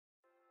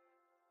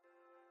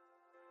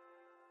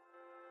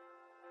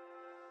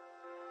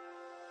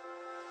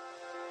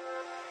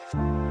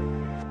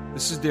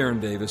This is Darren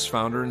Davis,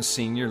 founder and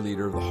senior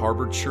leader of the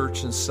Harbor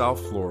Church in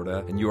South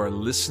Florida, and you are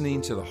listening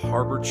to the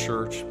Harbor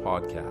Church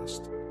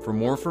podcast. For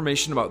more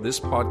information about this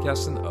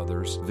podcast and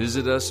others,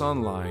 visit us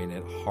online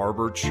at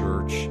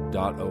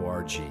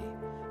harborchurch.org.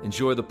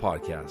 Enjoy the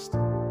podcast.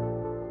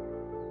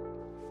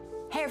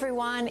 Hey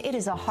everyone, it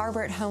is a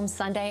Harbor at Home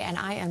Sunday, and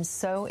I am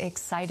so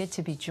excited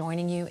to be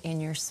joining you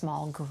in your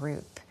small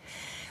group.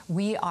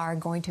 We are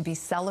going to be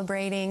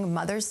celebrating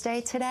Mother's Day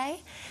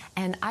today,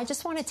 and I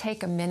just want to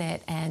take a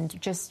minute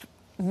and just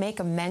make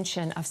a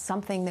mention of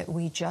something that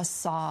we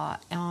just saw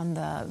on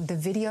the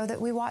video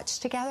that we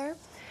watched together.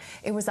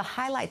 It was a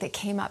highlight that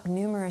came up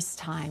numerous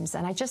times,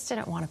 and I just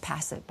didn't want to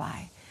pass it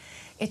by.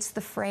 It's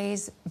the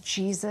phrase,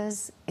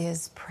 Jesus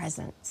is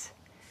present.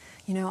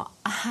 You know,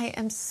 I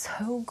am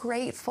so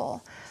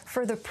grateful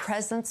for the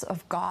presence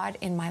of God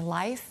in my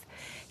life.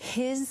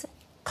 His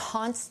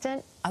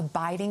constant,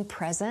 abiding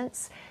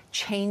presence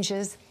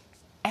changes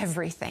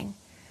everything.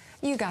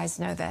 You guys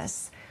know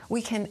this.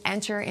 We can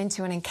enter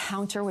into an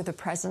encounter with the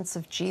presence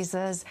of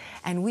Jesus,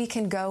 and we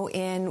can go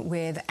in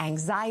with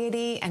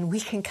anxiety, and we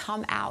can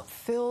come out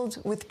filled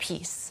with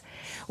peace.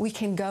 We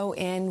can go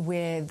in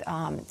with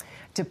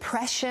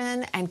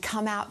depression and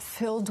come out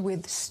filled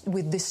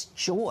with this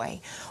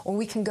joy. Or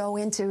we can go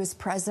into his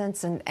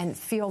presence and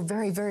feel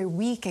very, very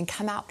weak and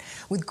come out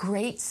with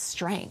great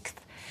strength.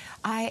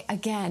 I,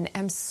 again,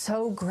 am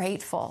so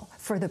grateful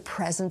for the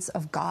presence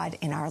of God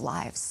in our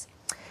lives.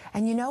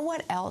 And you know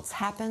what else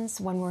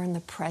happens when we're in the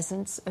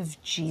presence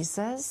of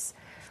Jesus?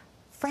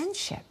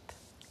 Friendship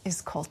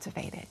is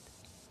cultivated.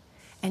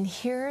 And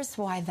here's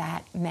why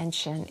that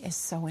mention is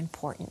so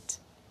important.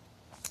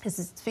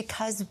 It's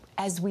because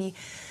as we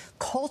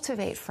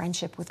cultivate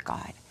friendship with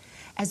God,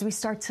 as we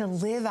start to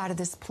live out of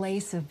this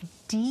place of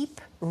deep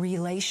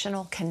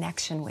relational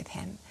connection with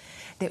him,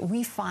 that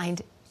we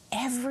find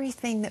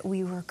everything that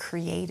we were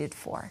created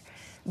for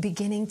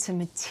beginning to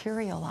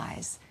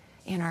materialize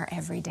in our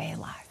everyday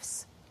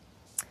lives.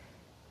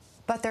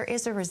 But there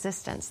is a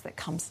resistance that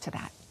comes to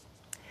that.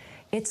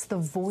 It's the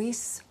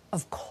voice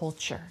of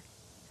culture.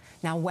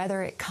 Now,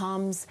 whether it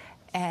comes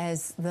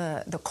as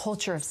the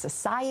culture of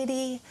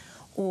society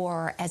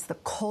or as the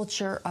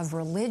culture of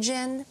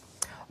religion,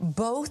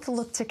 both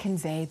look to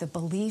convey the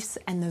beliefs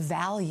and the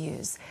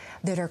values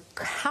that are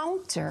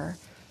counter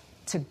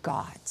to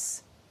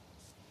God's.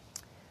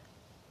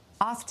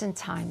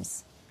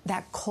 Oftentimes,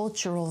 that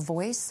cultural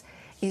voice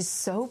is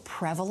so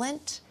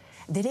prevalent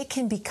that it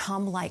can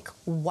become like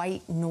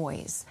white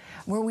noise,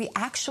 where we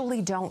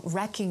actually don't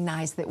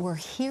recognize that we're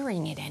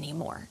hearing it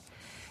anymore,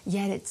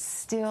 yet it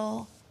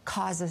still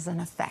causes an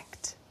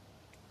effect.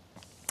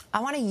 I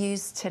want to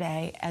use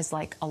today as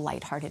like a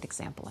lighthearted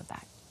example of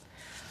that.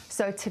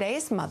 So today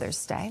is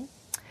Mother's Day,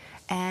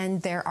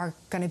 and there are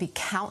going to be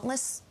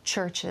countless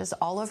churches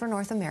all over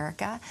North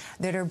America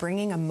that are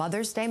bringing a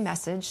Mother's Day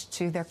message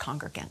to their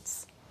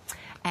congregants.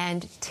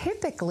 And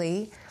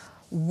typically,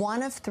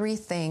 one of three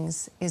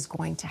things is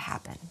going to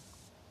happen.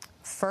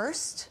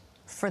 First,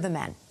 for the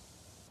men.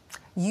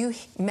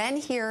 Men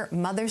hear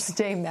Mother's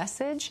Day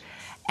message,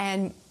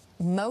 and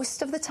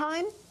most of the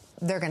time,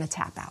 they're going to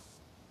tap out.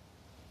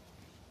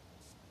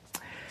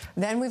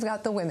 Then we've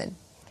got the women.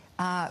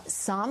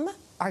 Some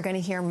are going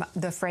to hear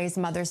the phrase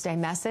Mother's Day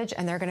message,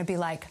 and they're going to be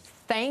like,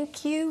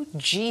 thank you,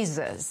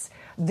 Jesus.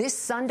 This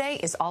Sunday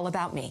is all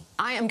about me.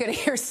 I am going to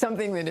hear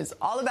something that is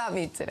all about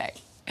me today.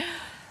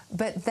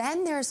 But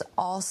then there's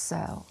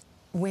also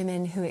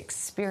women who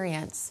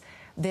experience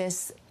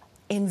this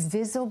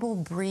invisible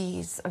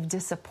breeze of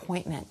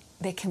disappointment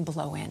that can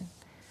blow in.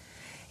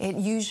 It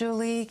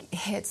usually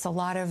hits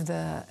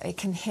it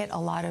can hit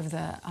a lot of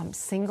the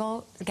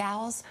single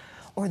gals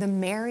or the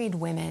married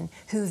women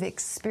who've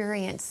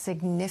experienced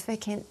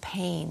significant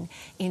pain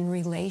in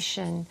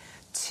relation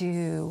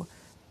to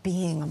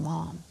being a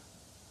mom.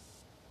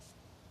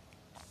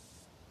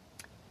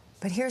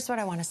 But here's what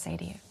I want to say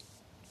to you.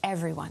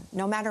 Everyone,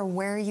 no matter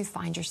where you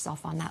find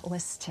yourself on that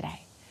list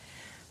today,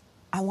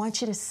 I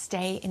want you to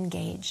stay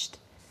engaged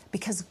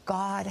because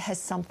God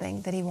has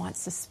something that he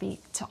wants to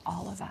speak to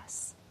all of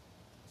us.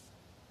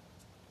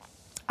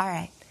 All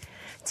right.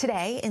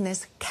 Today, in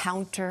this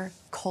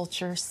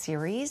counterculture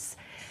series,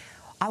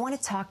 I want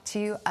to talk to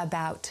you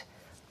about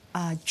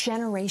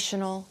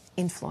generational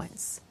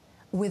influence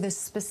with a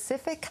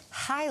specific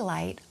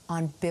highlight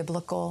on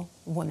biblical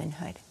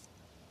womanhood.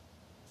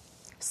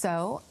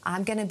 So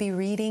I'm going to be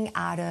reading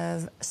out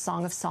of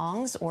Song of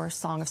Songs, or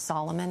Song of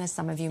Solomon, as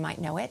some of you might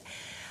know it.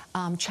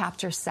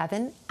 Chapter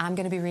 7, I'm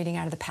going to be reading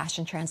out of the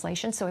Passion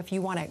Translation. So if you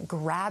want to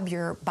grab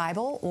your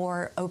Bible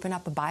or open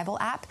up a Bible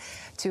app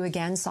to,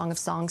 again, Song of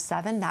Songs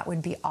 7, that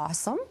would be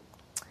awesome.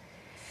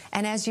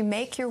 And as you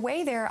make your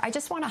way there, I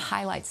just want to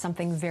highlight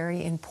something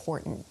very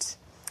important.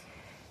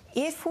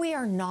 If we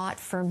are not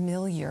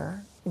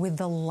familiar with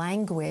the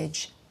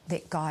language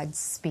that God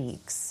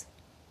speaks,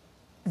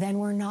 then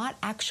we're not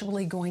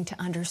actually going to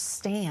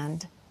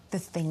understand the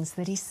things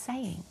that he's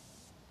saying.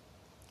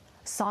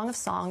 Song of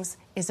Songs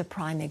is a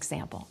prime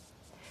example.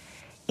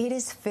 It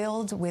is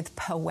filled with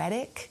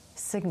poetic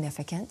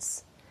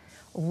significance,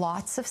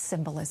 lots of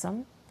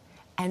symbolism,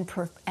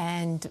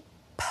 and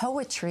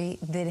poetry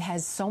that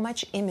has so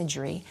much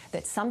imagery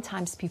that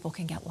sometimes people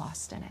can get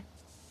lost in it.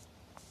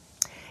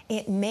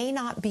 It may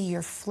not be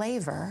your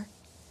flavor,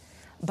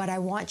 but I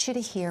want you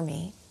to hear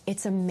me.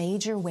 It's a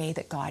major way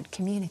that God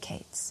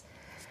communicates.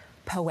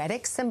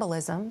 Poetic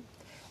symbolism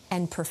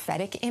and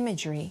prophetic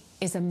imagery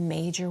is a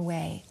major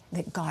way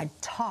that God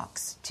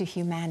talks to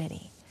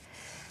humanity.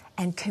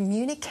 And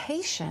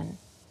communication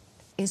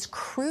is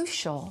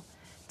crucial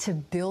to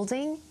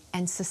building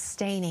and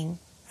sustaining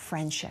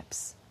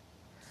friendships.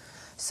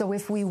 So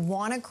if we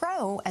want to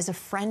grow as a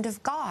friend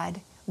of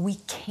God, we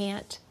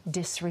can't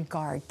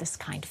disregard this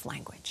kind of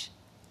language.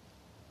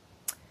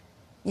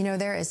 You know,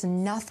 there is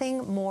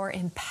nothing more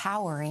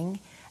empowering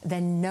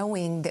than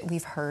knowing that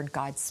we've heard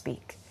God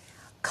speak.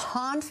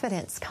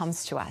 Confidence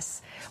comes to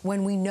us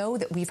when we know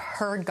that we've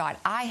heard God.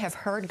 I have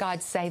heard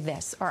God say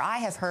this, or I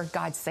have heard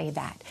God say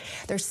that.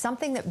 There's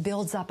something that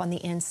builds up on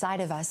the inside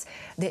of us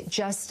that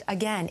just,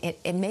 again,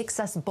 it makes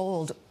us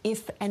bold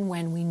if and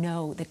when we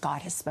know that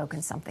God has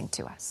spoken something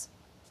to us.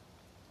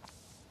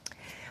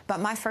 But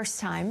my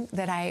first time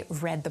that I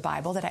read the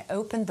Bible, that I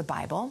opened the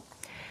Bible,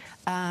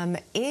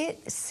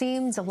 it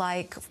seemed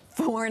like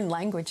foreign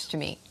language to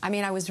me. I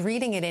mean, I was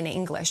reading it in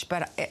English,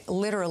 but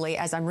literally,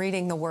 as I'm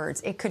reading the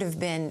words, it could have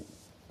been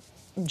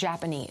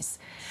Japanese.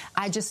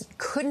 I just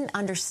couldn't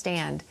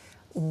understand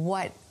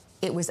what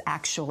it was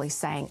actually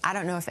saying. I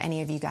don't know if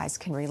any of you guys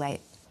can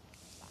relate.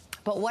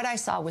 But what I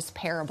saw was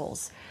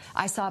parables.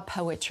 I saw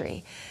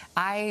poetry.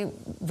 I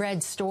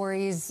read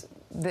stories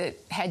that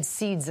had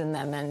seeds in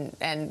them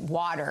and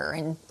water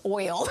and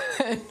oil.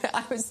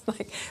 I was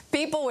like,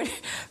 people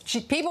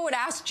would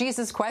ask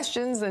Jesus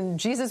questions and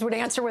Jesus would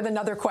answer with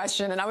another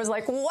question. And I was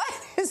like, what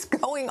is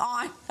going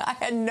on? I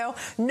had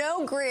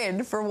no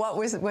grid for what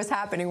was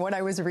happening, what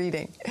I was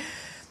reading.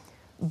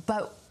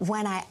 But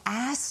when I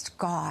asked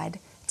God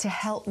to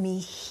help me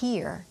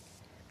hear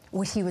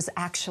what he was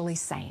actually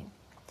saying,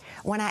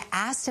 when I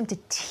asked him to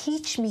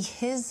teach me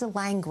his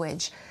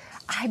language,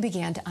 I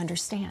began to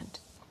understand.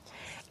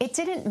 It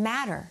didn't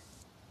matter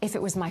if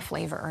it was my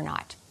flavor or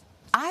not.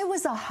 I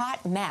was a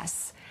hot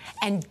mess,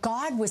 and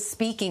God was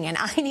speaking, and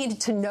I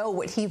needed to know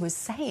what he was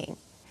saying.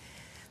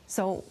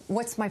 So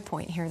what's my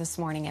point here this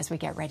morning as we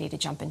get ready to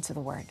jump into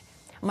the Word?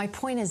 My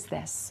point is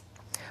this.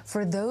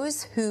 For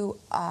those who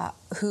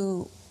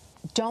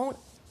don't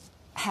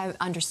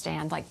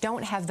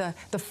don't have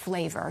the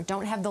flavor,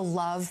 don't have the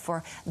love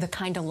for the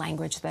kind of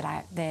language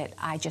that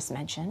I just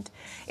mentioned,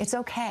 it's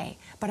okay.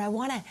 But I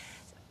want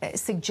to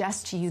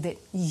suggest to you that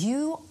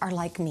you are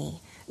like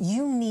me.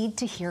 You need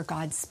to hear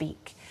God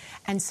speak.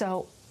 And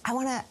so I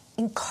want to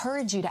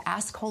encourage you to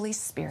ask Holy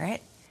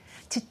Spirit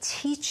to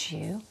teach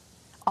you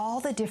all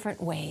the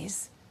different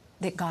ways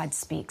that God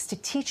speaks, to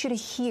teach you to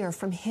hear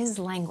from his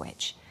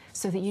language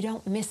so that you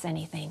don't miss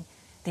anything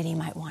that he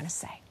might want to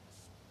say.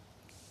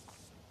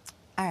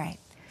 All right.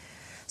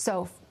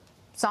 So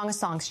Song of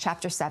Songs,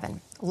 chapter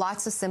 7,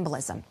 lots of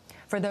symbolism.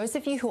 For those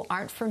of you who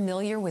aren't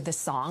familiar with the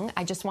song,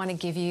 I just want to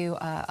give you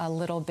a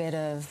little bit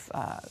of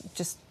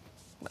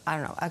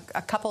a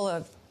couple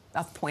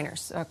of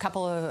pointers, a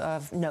couple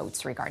of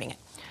notes regarding it.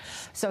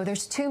 So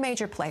there's two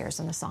major players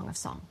in the Song of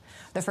Song.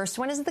 The first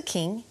one is the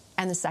king,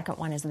 and the second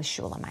one is the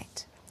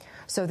Shulamite.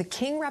 So the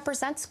king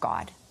represents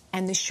God,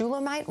 and the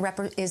Shulamite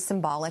is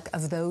symbolic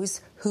of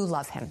those who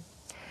love him.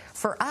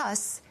 For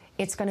us,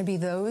 it's going to be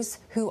those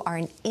who are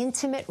in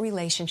intimate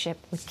relationship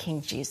with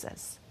King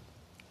Jesus.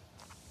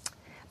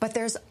 But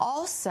there's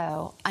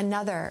also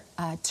another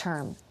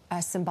term,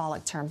 a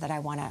symbolic term that I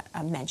want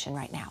to mention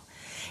right now.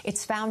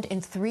 It's found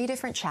in 3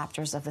 different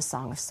chapters of the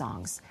Song of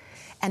Songs,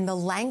 and the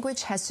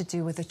language has to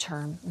do with the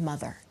term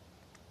mother.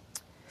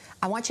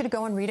 I want you to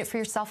go and read it for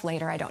yourself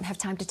later. I don't have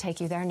time to take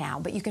you there now,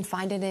 but you can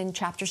find it in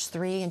chapters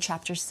 3 and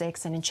chapter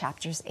 6 and in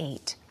chapters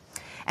 8.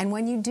 And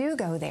when you do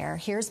go there,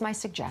 here's my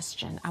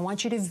suggestion. I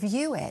want you to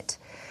view it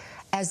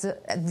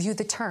view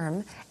the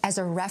term as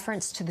a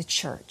reference to the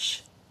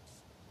church.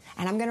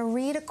 And I'm going to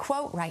read a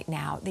quote right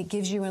now that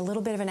gives you a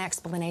little bit of an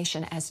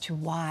explanation as to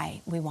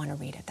why we want to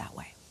read it that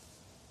way.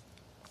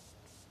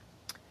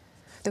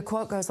 The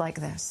quote goes like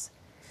this: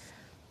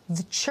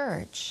 "The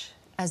church,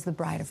 as the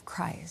bride of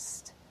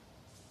Christ,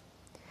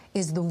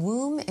 is the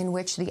womb in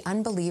which the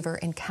unbeliever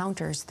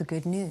encounters the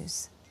good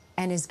news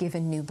and is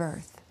given new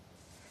birth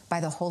by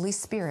the Holy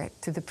Spirit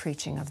through the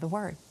preaching of the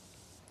word.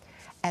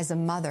 As a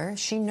mother,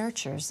 she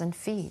nurtures and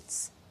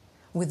feeds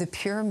with the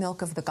pure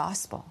milk of the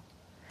gospel,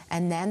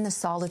 and then the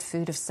solid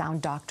food of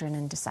sound doctrine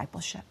and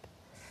discipleship.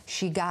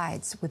 She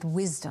guides with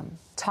wisdom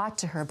taught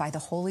to her by the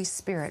Holy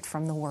Spirit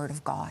from the Word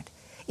of God.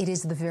 It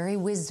is the very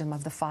wisdom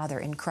of the Father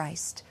in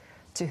Christ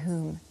to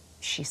whom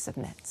she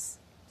submits."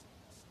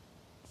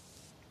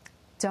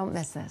 Don't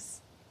miss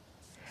this.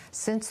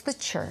 Since the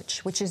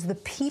church, which is the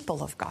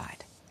people of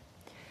God,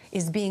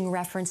 is being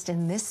referenced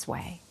in this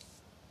way,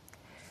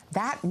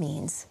 that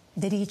means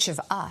that each of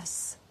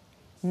us,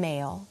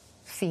 male,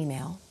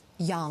 female,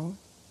 young,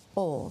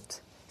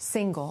 old,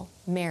 single,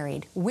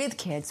 married, with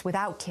kids,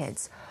 without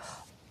kids,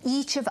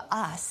 each of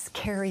us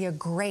carry a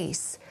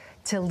grace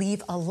to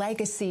leave a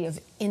legacy of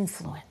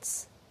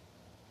influence,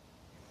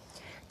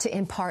 to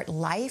impart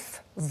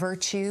life,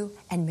 virtue,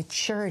 and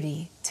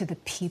maturity to the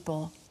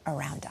people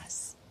around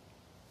us.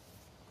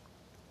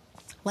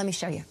 Let me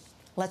show you.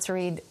 Let's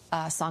read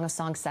Song of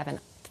Songs 7,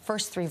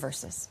 first 3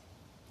 verses.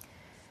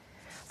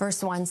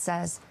 Verse 1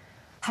 says,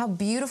 "How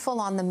beautiful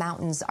on the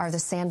mountains are the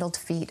sandaled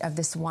feet of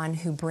this one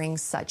who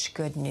brings such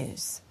good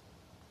news."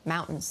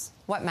 Mountains.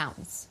 What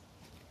mountains?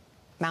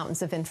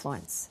 Mountains of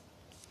influence.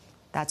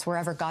 That's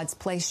wherever God's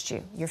placed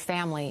you, your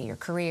family, your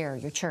career,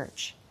 your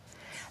church.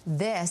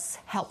 This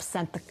helps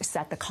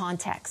set the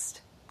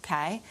context,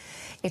 okay?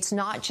 It's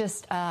not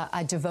just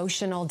a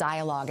devotional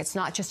dialogue. It's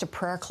not just a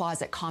prayer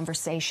closet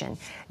conversation.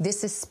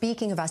 This is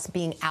speaking of us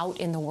being out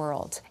in the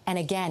world. And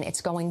again,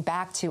 it's going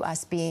back to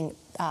us being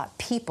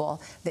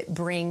people that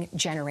bring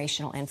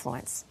generational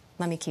influence.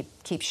 Let me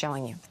keep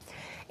showing you.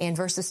 In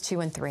verses 2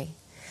 and 3,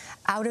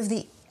 out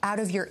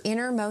of your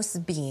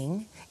innermost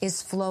being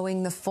is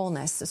flowing the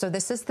fullness. So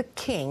this is the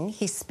king.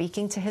 He's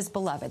speaking to his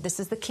beloved. This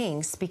is the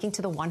king speaking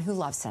to the one who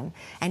loves him.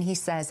 And he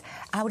says,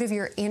 out of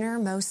your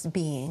innermost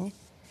being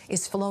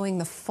is flowing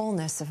the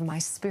fullness of my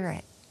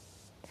spirit,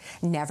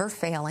 never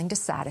failing to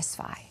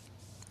satisfy.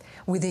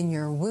 Within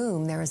your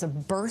womb, there is a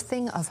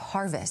birthing of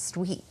harvest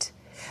wheat.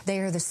 They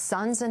are the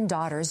sons and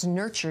daughters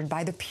nurtured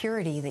by the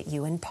purity that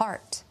you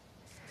impart.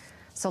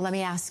 So let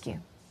me ask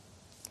you,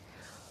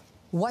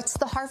 what's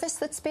the harvest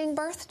that's being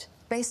birthed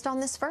based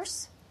on this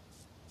verse?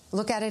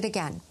 Look at it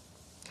again.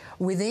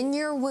 Within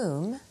your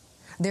womb,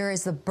 there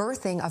is the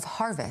birthing of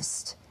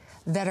harvest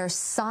that are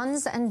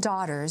sons and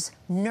daughters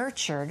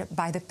nurtured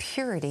by the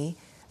purity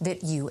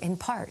that you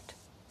impart.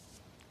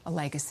 A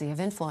legacy of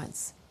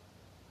influence.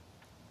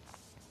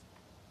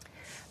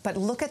 But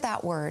look at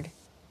that word,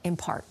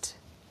 impart.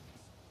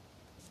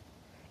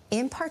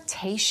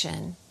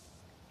 Impartation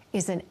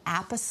is an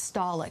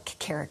apostolic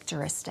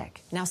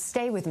characteristic. Now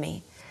stay with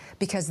me,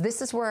 because this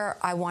is where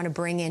I want to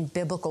bring in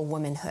biblical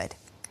womanhood.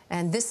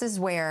 And this is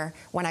where,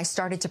 when I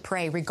started to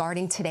pray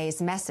regarding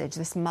today's message,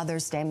 this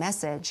Mother's Day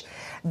message,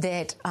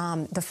 that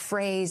the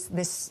phrase,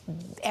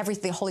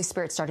 the Holy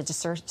Spirit started to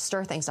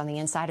stir things on the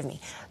inside of me.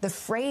 The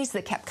phrase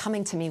that kept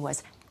coming to me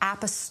was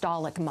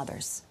apostolic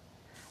mothers.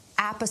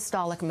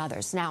 Apostolic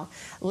mothers. Now,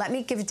 let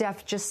me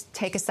just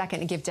take a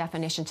second to give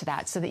definition to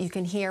that so that you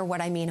can hear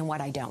what I mean and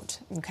what I don't,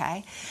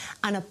 okay?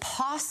 An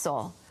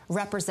apostle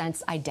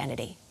represents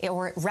identity,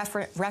 or it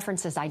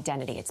references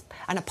identity.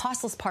 An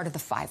apostle is part of the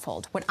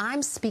fivefold. What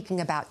I'm speaking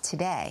about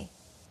today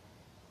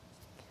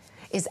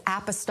is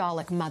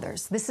apostolic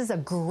mothers. This is a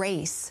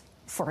grace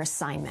for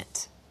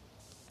assignment.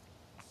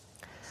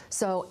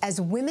 So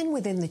as women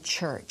within the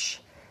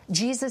church,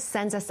 Jesus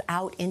sends us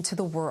out into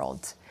the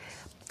world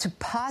to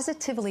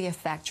positively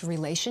affect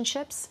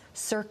relationships,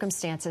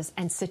 circumstances,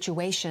 and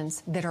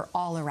situations that are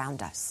all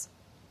around us.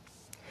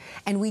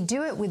 And we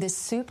do it with this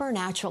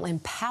supernatural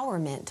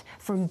empowerment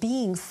from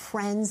being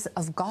friends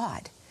of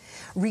God,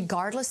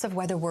 regardless of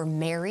whether we're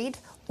married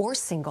or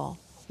single,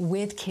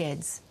 with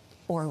kids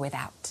or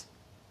without.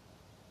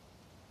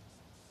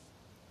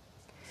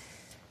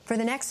 For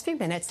the next few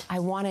minutes, I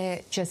want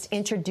to just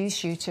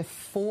introduce you to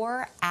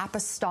 4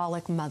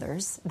 apostolic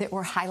mothers that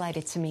were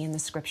highlighted to me in the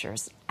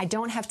scriptures. I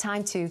don't have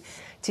time to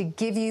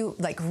give you,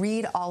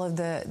 read all of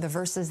the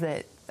verses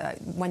that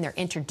when they're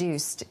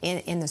introduced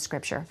in the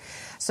scripture.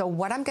 So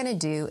what I'm going to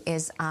do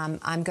is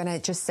I'm going to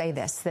just say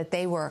this, that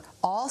they were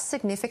all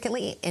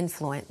significantly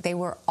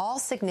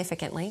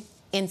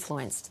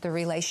influenced the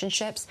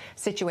relationships,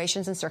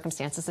 situations, and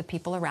circumstances of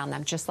people around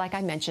them, just like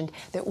I mentioned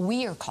that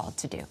we are called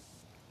to do.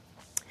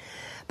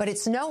 But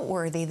it's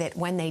noteworthy that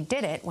when they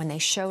did it, when they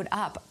showed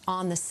up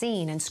on the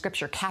scene and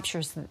Scripture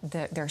captures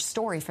their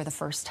story for the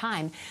first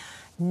time,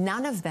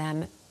 none of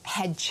them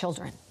had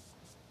children.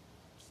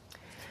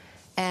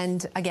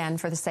 And again,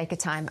 for the sake of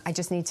time, I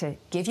just need to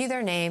give you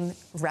their name,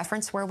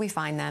 reference where we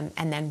find them,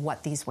 and then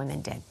what these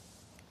women did.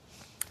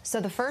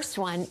 So the first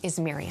one is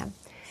Miriam.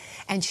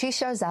 And she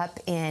shows up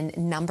in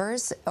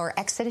Numbers, or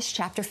Exodus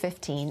chapter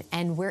 15,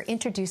 and we're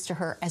introduced to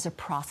her as a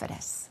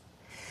prophetess.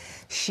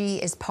 She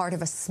is part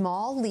of a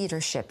small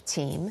leadership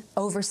team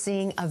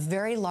overseeing a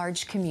very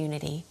large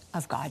community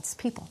of God's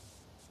people.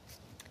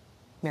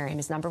 Miriam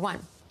is number 1.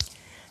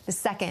 The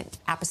second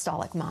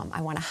apostolic mom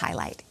I want to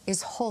highlight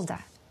is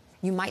Huldah.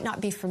 You might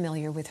not be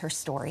familiar with her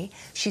story.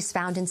 She's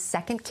found in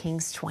 2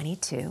 Kings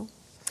 22.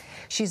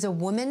 She's a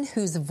woman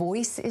whose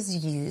voice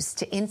is used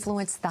to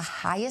influence the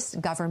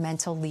highest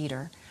governmental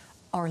leader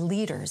or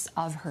leaders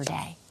of her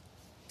day.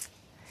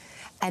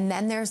 And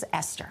then there's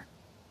Esther.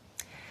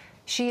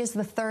 She is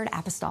the third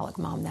apostolic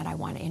mom that I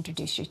want to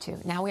introduce you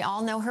to. Now, we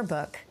all know her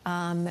book,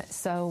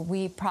 so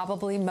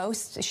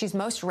she's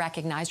most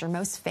recognized or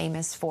most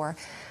famous for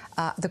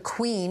the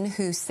queen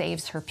who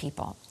saves her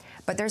people.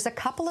 But there's a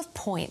couple of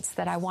points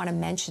that I want to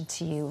mention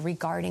to you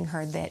regarding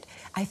her that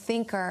I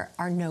think are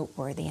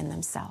noteworthy in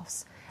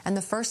themselves. And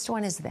the first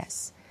one is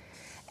this.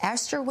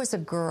 Esther was a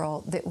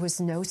girl that was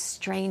no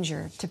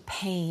stranger to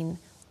pain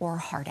or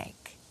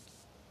heartache.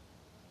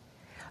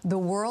 The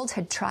world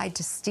had tried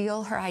to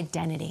steal her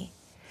identity,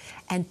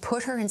 and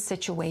put her in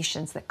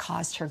situations that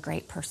caused her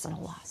great personal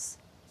loss.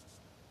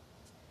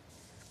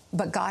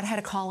 But God had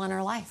a call on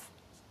her life.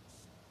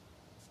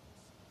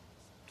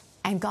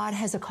 And God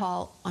has a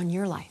call on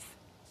your life.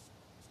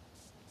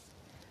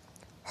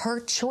 Her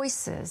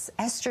choices,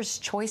 Esther's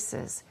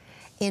choices,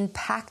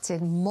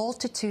 impacted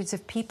multitudes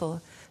of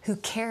people who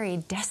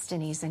carried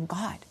destinies in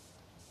God.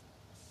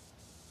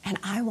 And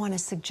I want to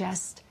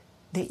suggest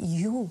that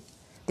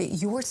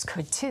yours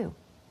could too.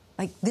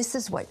 Like, this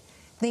is what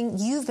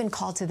you've been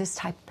called to, this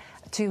type,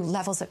 to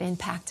levels of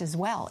impact as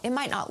well.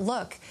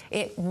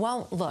 It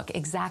won't look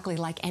exactly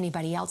like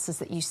anybody else's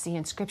that you see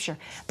in Scripture,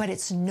 but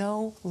it's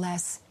no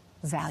less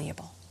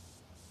valuable.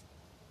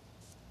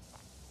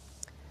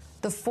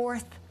 The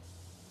fourth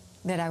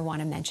that I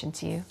want to mention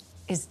to you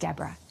is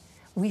Deborah.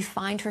 We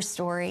find her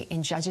story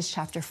in Judges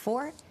chapter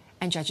 4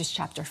 and Judges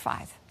chapter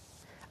 5.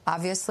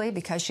 Obviously,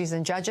 because she's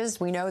in Judges,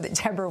 we know that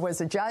Deborah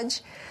was a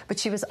judge, but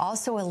she was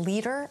also a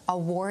leader, a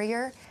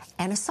warrior,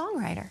 and a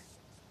songwriter.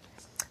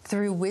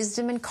 Through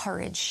wisdom and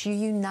courage, she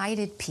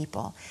united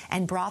people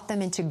and brought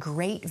them into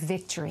great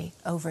victory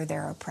over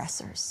their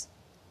oppressors.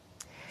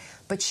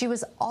 But she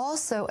was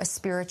also a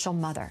spiritual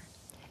mother.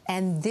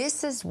 And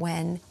this is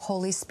when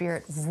Holy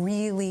Spirit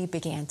really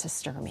began to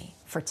stir me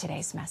for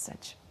today's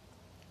message.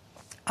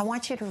 I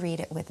want you to read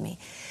it with me.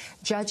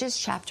 Judges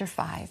chapter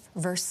 5,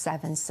 verse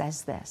 7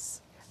 says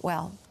this.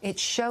 Well, it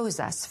shows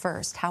us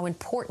first how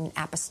important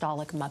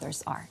apostolic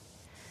mothers are.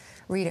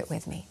 Read it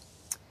with me.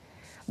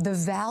 The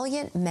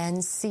valiant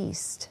men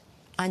ceased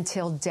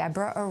until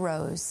Deborah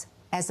arose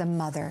as a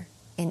mother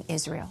in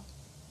Israel.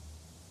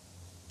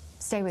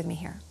 Stay with me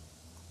here.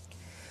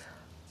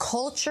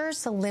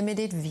 Culture's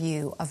limited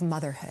view of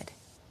motherhood,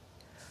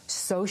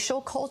 social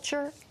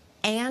culture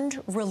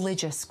and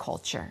religious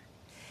culture,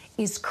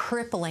 is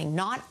crippling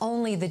not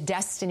only the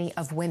destiny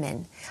of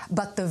women,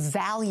 but the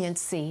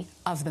valiancy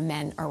of the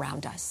men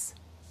around us.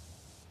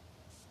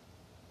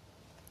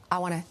 I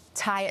want to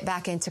tie it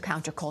back into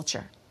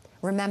counterculture.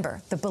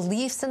 Remember, the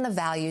beliefs and the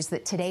values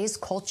that today's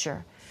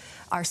culture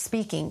are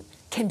speaking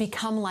can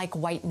become like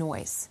white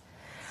noise.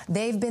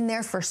 They've been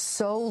there for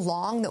so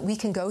long that we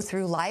can go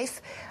through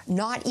life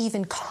not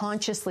even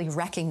consciously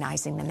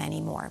recognizing them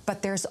anymore,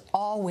 but there's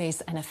always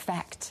an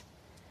effect.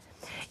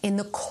 In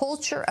the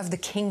culture of the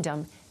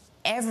kingdom,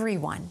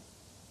 everyone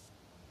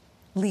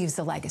leaves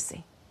a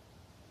legacy.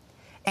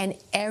 And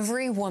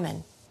every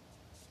woman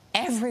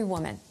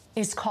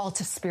is called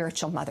to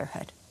spiritual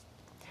motherhood.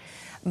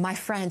 My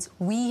friends,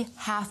 we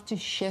have to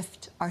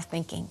shift our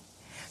thinking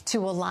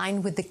to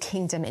align with the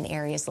kingdom in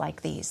areas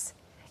like these.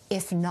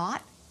 If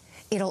not,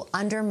 it'll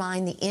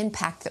undermine the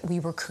impact that we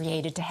were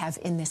created to have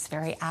in this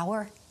very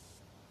hour.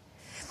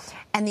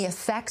 And the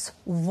effects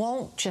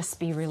won't just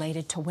be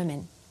related to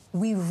women.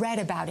 We read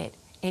about it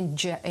in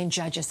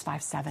Judges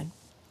 5:7.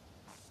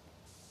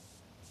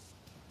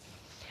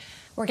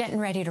 We're getting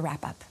ready to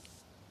wrap up.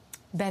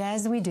 But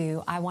as we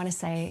do, I want to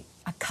say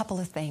a couple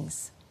of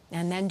things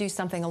and then do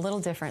something a little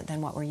different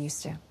than what we're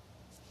used to.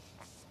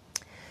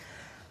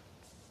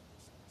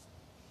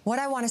 What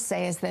I want to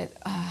say is that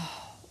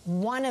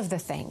one of the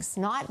things,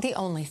 not the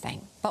only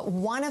thing, but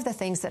one of the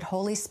things that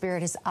Holy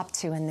Spirit is up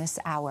to in this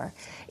hour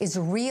is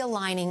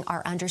realigning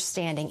our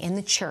understanding in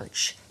the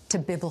church to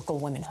biblical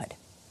womanhood.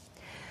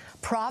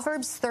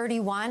 Proverbs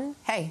 31,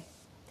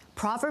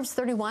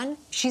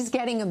 she's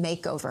getting a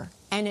makeover,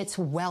 and it's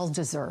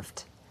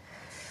well-deserved.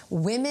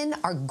 Women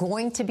are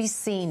going to be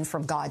seen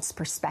from God's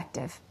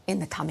perspective in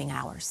the coming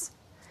hours.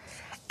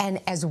 And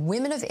as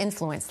women of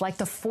influence, like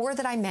the four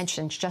that I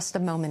mentioned just a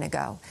moment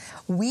ago,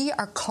 we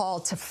are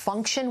called to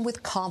function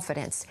with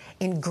confidence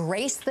in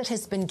grace that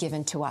has been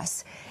given to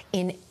us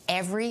in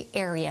every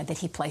area that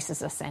He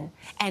places us in.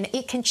 And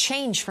it can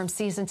change from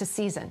season to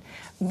season,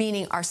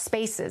 meaning our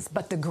spaces,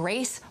 but the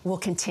grace will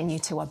continue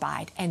to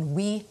abide, and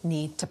we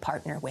need to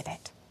partner with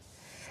it.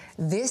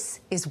 This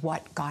is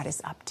what God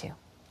is up to.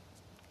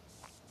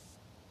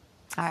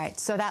 All right,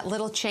 so that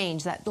little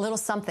change, that little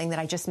something that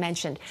I just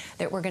mentioned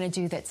that we're going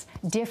to do that's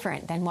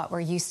different than what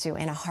we're used to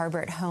in a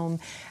Harbor at Home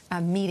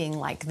meeting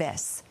like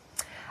this.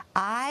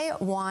 I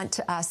want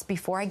us,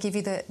 before I give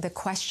you the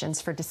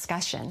questions for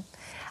discussion,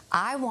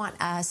 I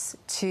want us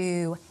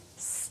to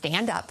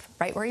stand up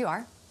right where you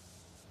are.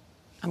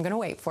 I'm going to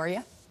wait for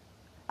you.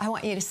 I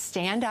want you to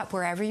stand up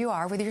wherever you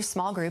are with your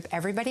small group,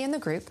 everybody in the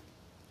group.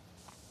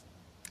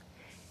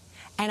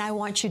 And I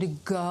want you to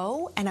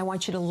go and I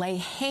want you to lay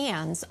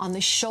hands on the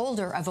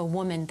shoulder of a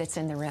woman that's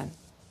in the room.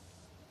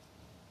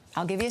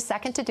 I'll give you a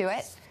second to do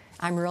it.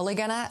 I'm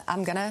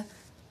gonna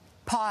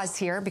pause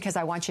here because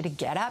I want you to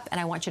get up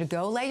and I want you to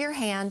go lay your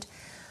hand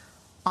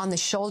on the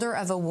shoulder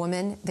of a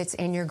woman that's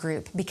in your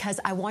group, because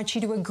I want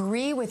you to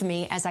agree with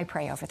me as I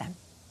pray over them.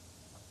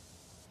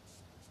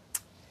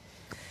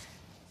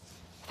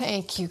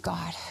 Thank you,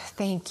 God.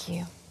 Thank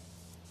you.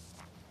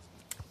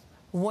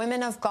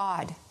 Women of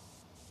God,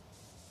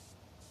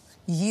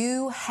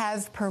 you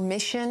have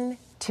permission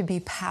to be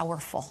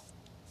powerful.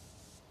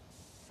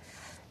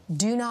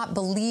 Do not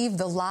believe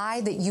the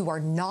lie that you are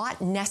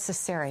not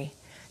necessary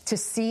to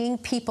seeing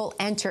people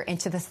enter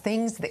into the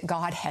things that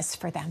God has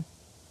for them.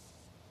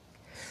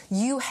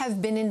 You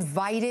have been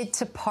invited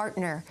to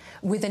partner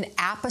with an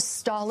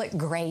apostolic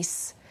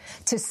grace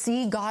to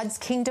see God's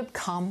kingdom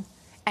come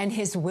and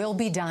His will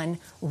be done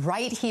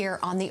right here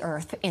on the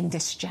earth in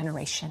this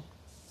generation.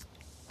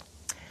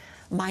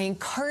 My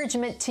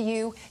encouragement to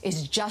you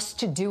is just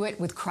to do it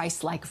with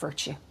Christ-like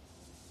virtue.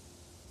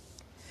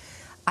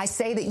 I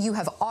say that you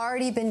have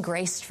already been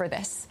graced for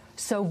this,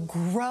 so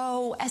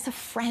grow as a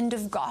friend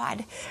of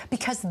God,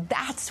 because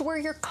that's where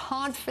your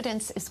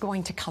confidence is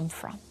going to come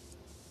from.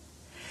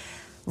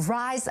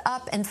 Rise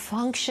up and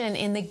function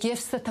in the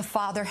gifts that the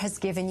Father has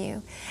given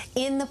you,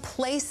 in the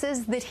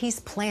places that He's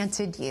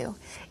planted you.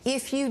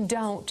 If you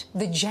don't,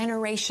 the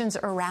generations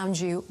around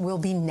you will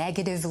be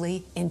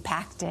negatively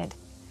impacted.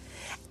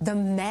 The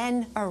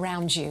men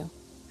around you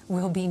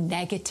will be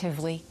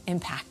negatively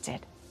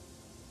impacted.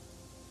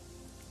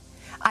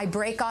 I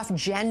break off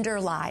gender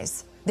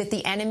lies that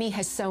the enemy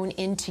has sown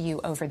into you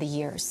over the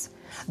years.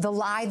 The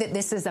lie that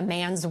this is a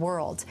man's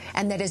world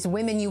and that as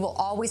women you will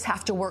always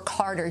have to work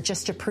harder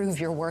just to prove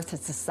your worth in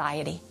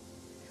society.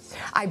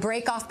 I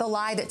break off the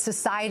lie that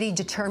society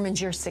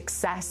determines your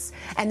success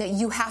and that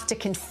you have to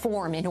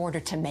conform in order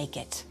to make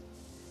it.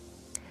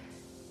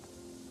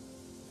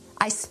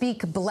 I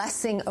speak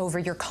blessing over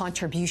your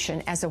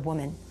contribution as a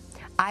woman.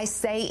 I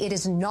say it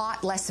is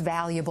not less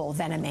valuable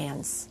than a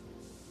man's.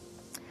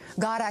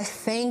 God, I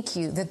thank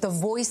you that the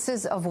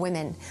voices of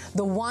women,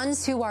 the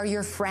ones who are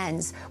your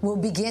friends, will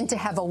begin to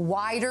have a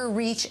wider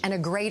reach and a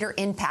greater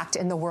impact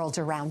in the world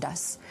around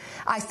us.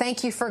 I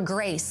thank you for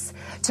grace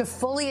to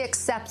fully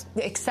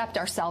accept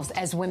ourselves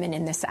as women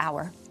in this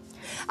hour.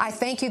 I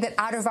thank you that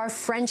out of our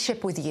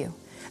friendship with you,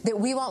 that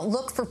we won't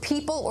look for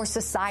people or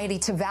society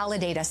to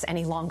validate us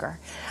any longer,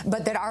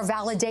 but that our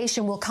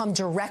validation will come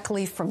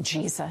directly from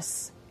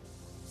Jesus.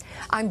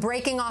 I'm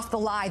breaking off the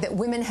lie that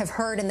women have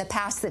heard in the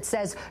past that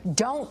says,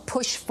 don't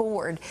push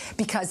forward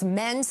because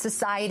men,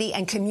 society,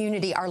 and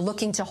community are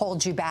looking to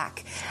hold you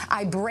back.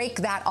 I break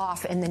that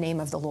off in the name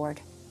of the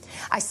Lord.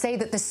 I say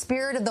that the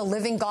Spirit of the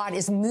living God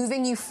is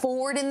moving you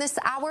forward in this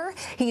hour.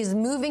 He is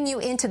moving you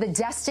into the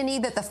destiny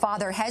that the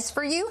Father has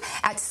for you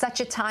at such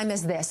a time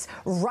as this,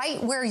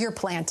 right where you're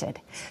planted,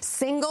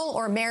 single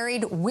or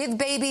married, with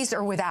babies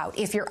or without.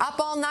 If you're up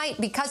all night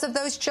because of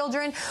those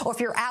children, or if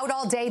you're out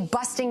all day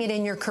busting it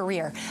in your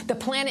career, the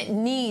planet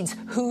needs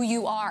who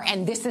you are,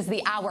 and this is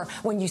the hour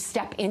when you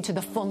step into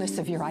the fullness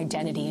of your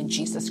identity in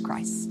Jesus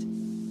Christ.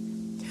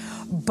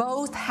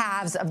 Both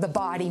halves of the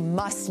body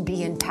must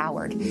be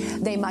empowered.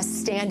 They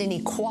must stand in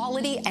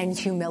equality and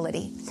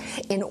humility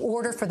in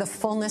order for the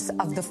fullness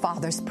of the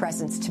Father's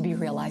presence to be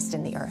realized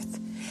in the earth.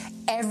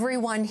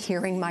 Everyone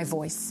hearing my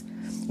voice,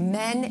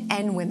 men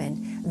and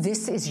women,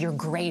 this is your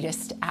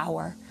greatest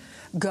hour.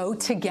 Go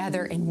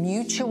together in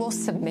mutual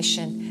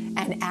submission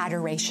and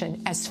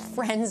adoration as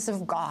friends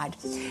of God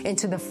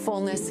into the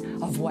fullness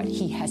of what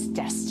He has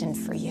destined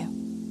for you.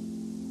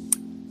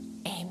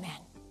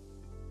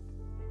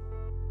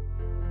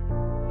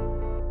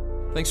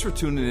 Thanks for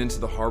tuning in to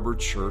the Harbor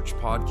Church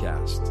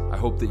podcast. I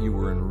hope that you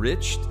were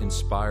enriched,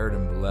 inspired,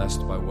 and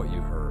blessed by what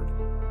you heard.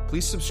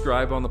 Please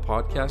subscribe on the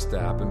podcast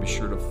app and be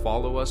sure to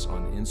follow us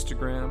on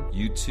Instagram,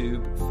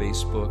 YouTube,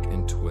 Facebook,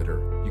 and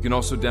Twitter. You can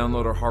also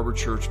download our Harbor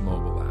Church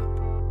mobile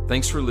app.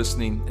 Thanks for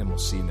listening, and we'll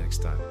see you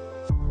next time.